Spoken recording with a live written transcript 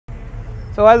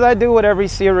So as I do with every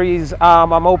series,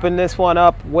 I'm opening this one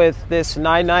up with this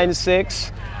 996.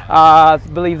 I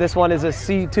believe this one is a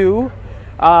C2.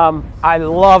 I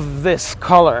love this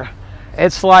color.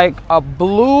 It's like a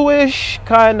bluish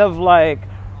kind of like,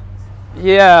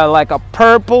 yeah, like a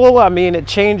purple. I mean, it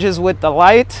changes with the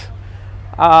light.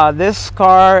 This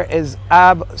car is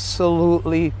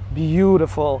absolutely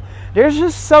beautiful. There's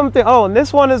just something. Oh, and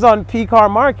this one is on P Car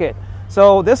Market.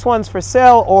 So this one's for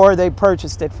sale, or they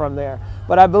purchased it from there.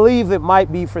 But I believe it might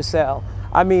be for sale.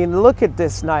 I mean, look at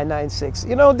this 996.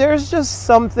 You know, there's just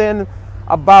something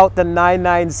about the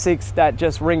 996 that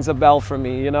just rings a bell for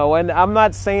me, you know. And I'm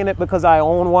not saying it because I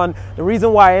own one. The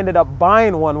reason why I ended up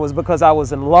buying one was because I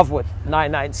was in love with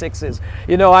 996s.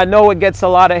 You know, I know it gets a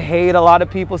lot of hate. A lot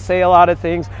of people say a lot of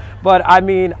things. But I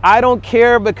mean, I don't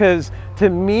care, because to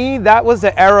me, that was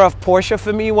the era of Porsche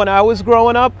for me when I was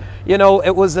growing up. You know,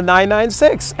 it was the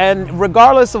 996. And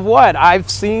regardless of what, I've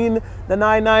seen the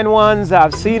 991s,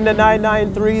 I've seen the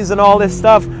 993s and all this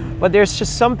stuff. But there's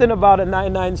just something about a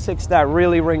 996 that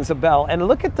really rings a bell. And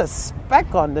look at the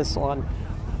spec on this one.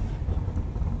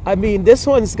 I mean, this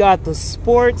one's got the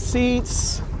sport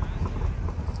seats.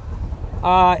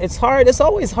 It's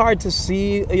always hard to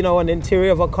see, you know, an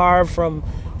interior of a car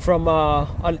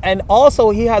and also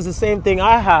he has the same thing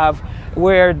I have,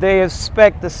 where they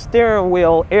spec the steering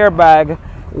wheel airbag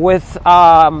with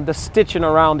the stitching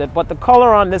around it. But the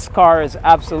color on this car is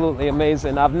absolutely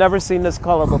amazing. I've never seen this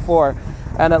color before,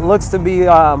 and it looks to be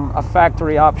a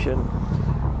factory option.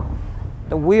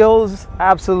 The wheels,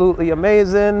 absolutely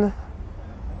amazing.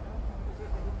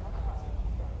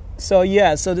 So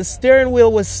yeah, so the steering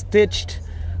wheel was stitched.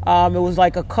 It was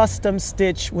like a custom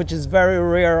stitch, which is very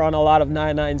rare on a lot of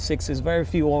 996s. Very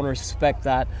few owners spec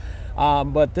that.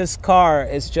 But this car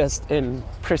is just in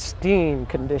pristine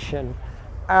condition.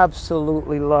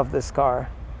 Absolutely love this car.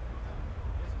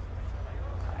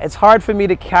 It's hard for me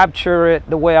to capture it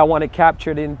the way I want to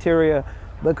capture the interior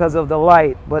because of the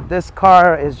light, but this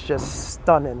car is just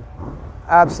stunning.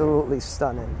 Absolutely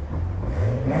stunning.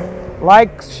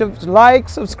 Like,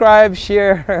 subscribe,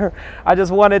 share. I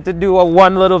just wanted to do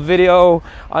one little video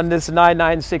on this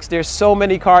 996. There's so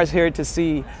many cars here to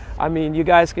see. I mean, you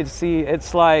guys could see,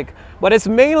 it's like, but it's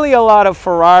mainly a lot of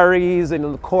Ferraris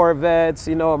and Corvettes,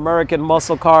 you know, American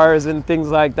muscle cars and things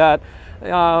like that.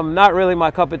 Not really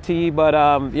my cup of tea, but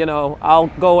you know, I'll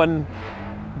go and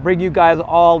bring you guys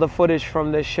all the footage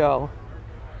from this show.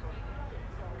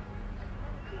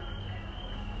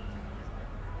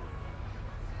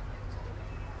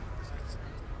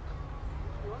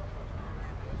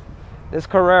 This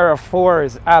Carrera 4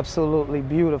 is absolutely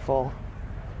beautiful.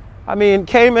 I mean,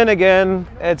 Cayman again,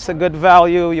 it's a good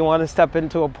value. You want to step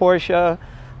into a Porsche,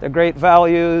 they're great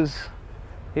values.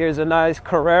 Here's a nice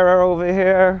Carrera over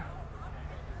here.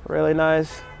 Really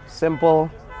nice,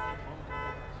 simple.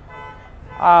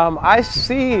 I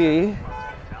see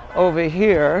over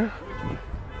here,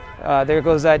 there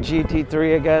goes that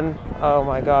GT3 again. Oh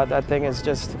my God, that thing is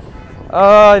just,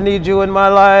 oh, I need you in my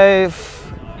life.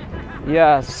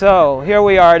 Yeah, so here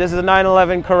we are. This is a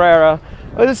 911 Carrera.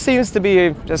 Well, this seems to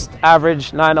be just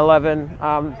average 911.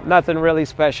 Nothing really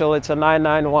special. It's a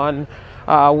 991.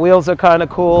 Wheels are kind of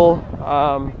cool.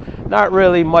 Not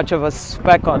really much of a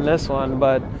spec on this one,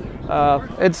 but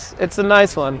it's a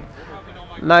nice one.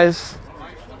 Nice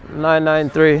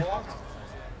 993.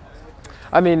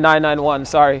 I mean 991,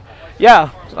 sorry. Yeah,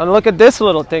 and look at this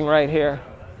little thing right here.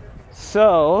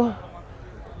 So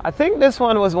I think this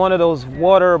one was one of those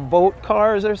water boat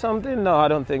cars or something. No, I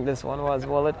don't think this one was.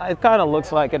 Well, it kind of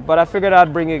looks like it, but I figured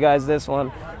I'd bring you guys this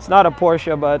one. It's not a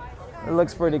Porsche, but it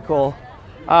looks pretty cool.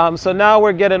 So now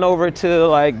we're getting over to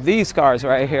like these cars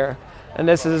right here. And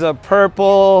this is a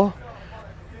purple,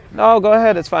 no, go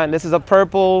ahead, it's fine. This is a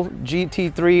purple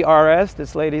GT3'S.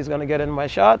 This lady's gonna get in my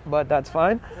shot, but that's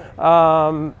fine.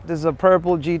 This is a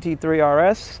purple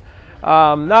GT3'S.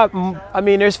 I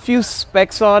mean, there's few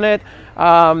specs on it.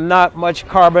 Not much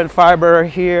carbon fiber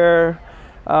here,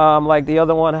 like the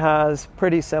other one has.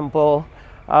 Pretty simple.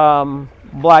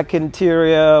 Black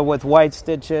interior with white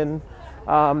stitching.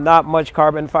 Not much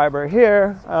carbon fiber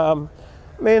here. I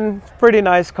mean, pretty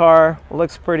nice car.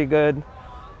 Looks pretty good.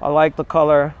 I like the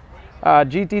color.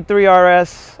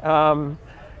 GT3'S,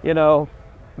 you know,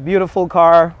 beautiful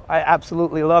car. I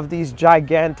absolutely love these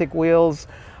gigantic wheels.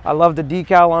 I love the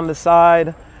decal on the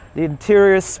side. The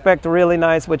interior is spec'd really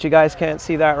nice, but you guys can't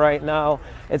see that right now.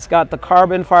 It's got the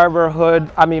carbon fiber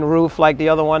roof like the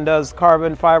other one does.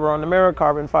 Carbon fiber on the mirror,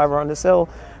 carbon fiber on the sill,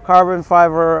 carbon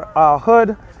fiber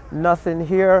hood. Nothing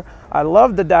here. I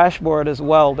love the dashboard as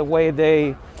well. The way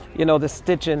they, you know, the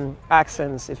stitching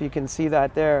accents, if you can see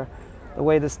that there. The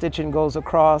way the stitching goes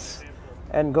across.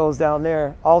 and goes down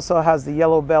there. Also has the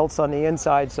yellow belts on the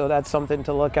inside, so that's something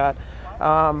to look at.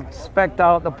 Spec'd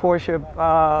out the Porsche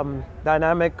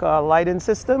dynamic lighting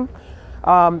system.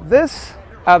 This,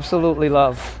 absolutely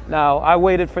love. Now, I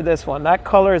waited for this one. That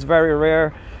color is very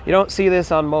rare. You don't see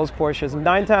this on most Porsches.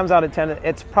 9 times out of 10,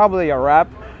 it's probably a wrap,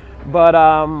 but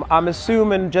I'm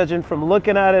assuming, judging from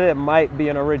looking at it, it might be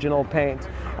an original paint.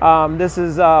 This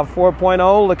is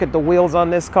 4.0. Look at the wheels on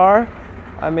this car.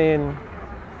 I mean,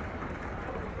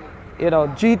 you know,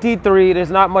 GT3, there's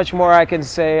not much more I can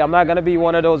say. I'm not going to be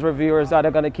one of those reviewers that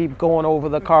are going to keep going over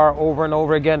the car over and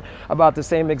over again about the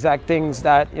same exact things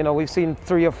that, you know, we've seen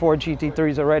 3 or 4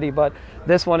 GT3s already, but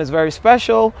this one is very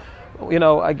special. You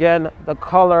know, again, the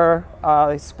color,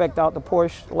 they spec'd out the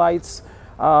Porsche lights.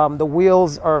 The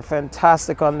wheels are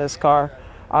fantastic on this car.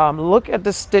 Look at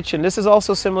the stitching. This is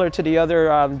also similar to the other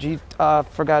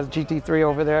forgot GT3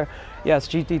 over there. Yes,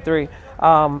 GT3.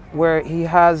 Where he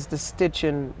has the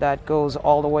stitching that goes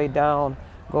all the way down,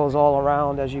 goes all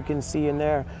around, as you can see in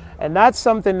there. And that's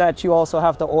something that you also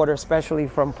have to order, especially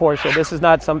from Porsche. This is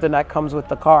not something that comes with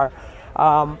the car.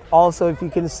 Also, if you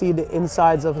can see the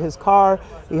insides of his car,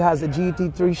 he has a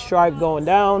GT3 stripe going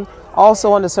down.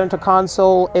 Also on the center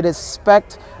console, it is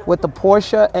spec'd with the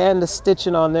Porsche and the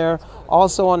stitching on there.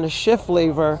 Also on the shift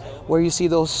lever, where you see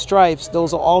those stripes,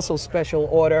 those are also special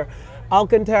order.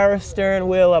 Alcantara steering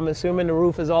wheel, I'm assuming the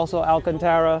roof is also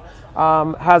Alcantara.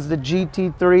 Has the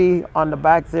GT3 on the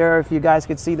back there, if you guys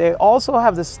could see. They also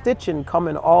have the stitching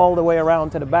coming all the way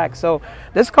around to the back. So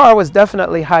this car was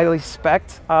definitely highly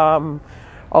spec'd.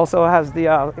 Also has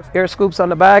the air scoops on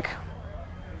the back.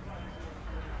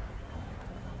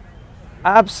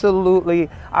 Absolutely.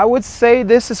 I would say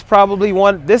this is probably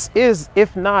this is,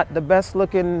 if not the best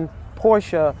looking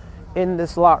Porsche in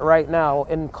this lot right now,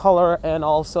 in color and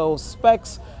also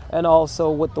specs, and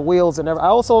also with the wheels and everything. I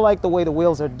also like the way the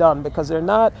wheels are done, because they're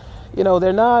not, you know,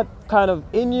 they're not kind of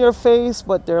in your face,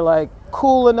 but they're like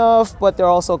cool enough, but they're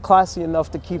also classy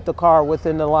enough to keep the car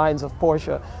within the lines of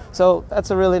Porsche. So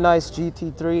that's a really nice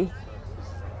GT3.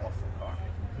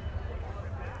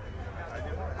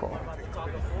 Cool.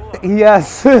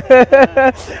 Yes.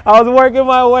 I was working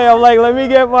my way. I'm like, let me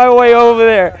get my way over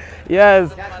there.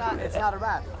 Yes. It's not a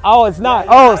wrap. Oh, it's not.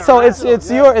 Oh, so it's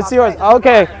yours.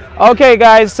 Okay. Okay,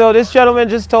 guys. So this gentleman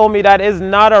just told me that is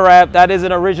not a wrap. That is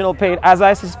an original paint, as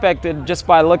I suspected just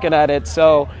by looking at it.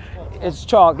 So it's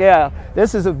chalk. Yeah.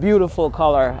 This is a beautiful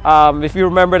color. If you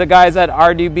remember the guys at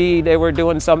RDB, they were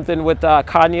doing something with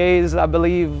Kanye's, I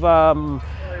believe,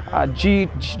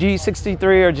 G63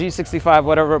 or G65,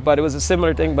 whatever. But it was a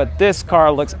similar thing. But this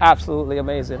car looks absolutely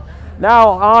amazing. Now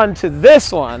on to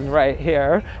this one right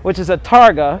here, which is a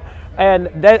Targa, and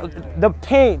the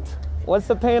paint. What's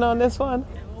the paint on this one?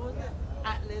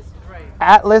 Atlas gray.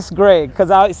 Atlas gray,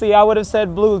 because I would have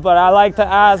said blues, but I like to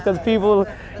ask because people,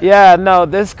 yeah, no,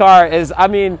 this car is, I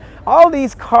mean, all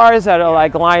these cars that are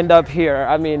like lined up here,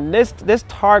 I mean, this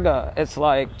Targa, it's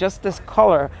like just this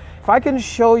color. If I can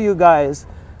show you guys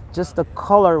just the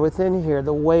color within here,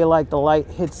 the way like the light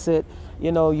hits it,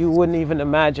 you know, you wouldn't even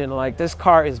imagine. Like, this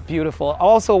car is beautiful.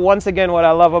 Also, once again, what I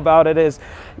love about it is,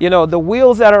 you know, the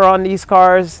wheels that are on these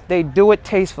cars, they do it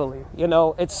tastefully. You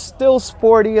know, it's still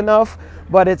sporty enough,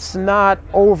 but it's not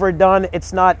overdone.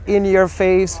 It's not in your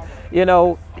face. You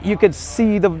know, you could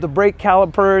see the brake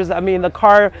calipers. I mean, the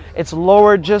car, it's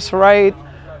lowered just right.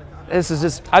 This is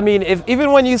just, I mean,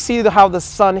 even when you see how the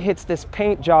sun hits this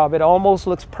paint job, it almost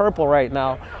looks purple right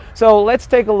now. So let's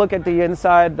take a look at the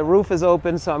inside. The roof is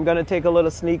open, so I'm going to take a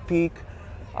little sneak peek.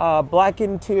 Black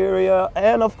interior,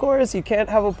 and of course, you can't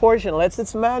have a Porsche unless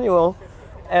it's manual.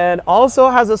 And also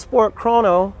has a sport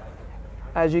chrono,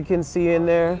 as you can see in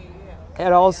there.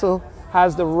 It also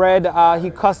has the red, he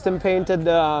custom painted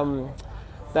the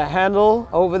handle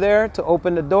over there to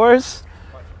open the doors.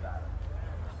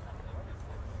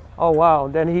 Oh wow,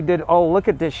 then he did, oh look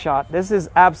at this shot. This is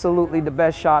absolutely the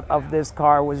best shot of this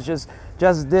car, was just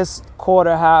this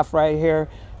quarter half right here.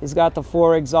 He's got the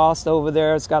 4 exhaust over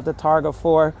there. It's got the Targa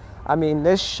 4. I mean,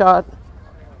 this shot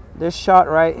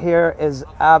right here is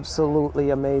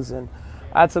absolutely amazing.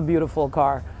 That's a beautiful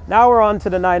car. Now we're on to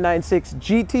the 996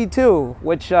 GT2,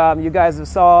 which you guys have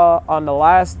saw on the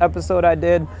last episode I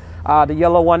did. The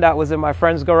yellow one that was in my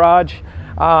friend's garage.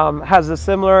 Has a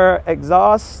similar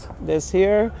exhaust, this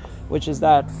here, which is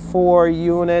that 4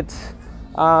 unit.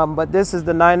 But this is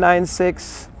the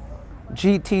 996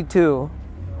 GT2.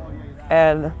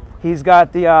 And he's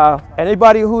got the,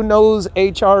 anybody who knows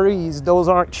HREs, those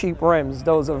aren't cheap rims.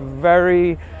 Those are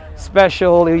very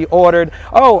specially ordered.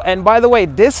 Oh, and by the way,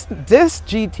 this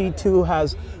GT2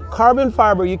 has carbon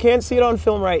fiber. You can't see it on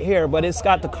film right here, but it's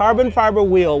got the carbon fiber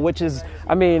wheel, which is,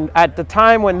 I mean, at the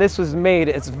time when this was made,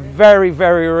 it's very,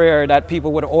 very rare that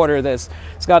people would order this.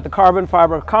 It's got the carbon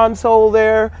fiber console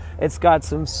there. It's got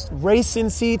some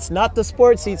racing seats, not the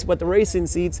sport seats, but the racing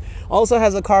seats. Also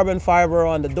has a carbon fiber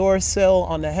on the door sill,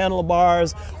 on the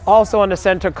handlebars, also on the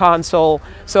center console.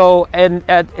 So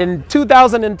in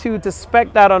 2002, to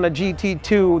spec that on a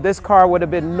GT2, this car would have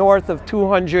been north of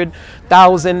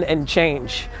 200,000 and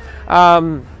change.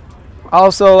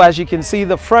 Also, as you can see,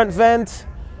 the front vent.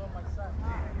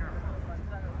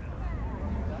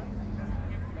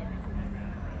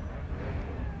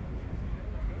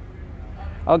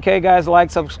 Okay guys, like,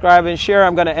 subscribe, and share.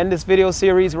 I'm going to end this video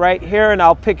series right here, and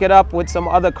I'll pick it up with some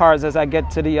other cars as I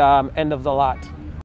get to the end of the lot.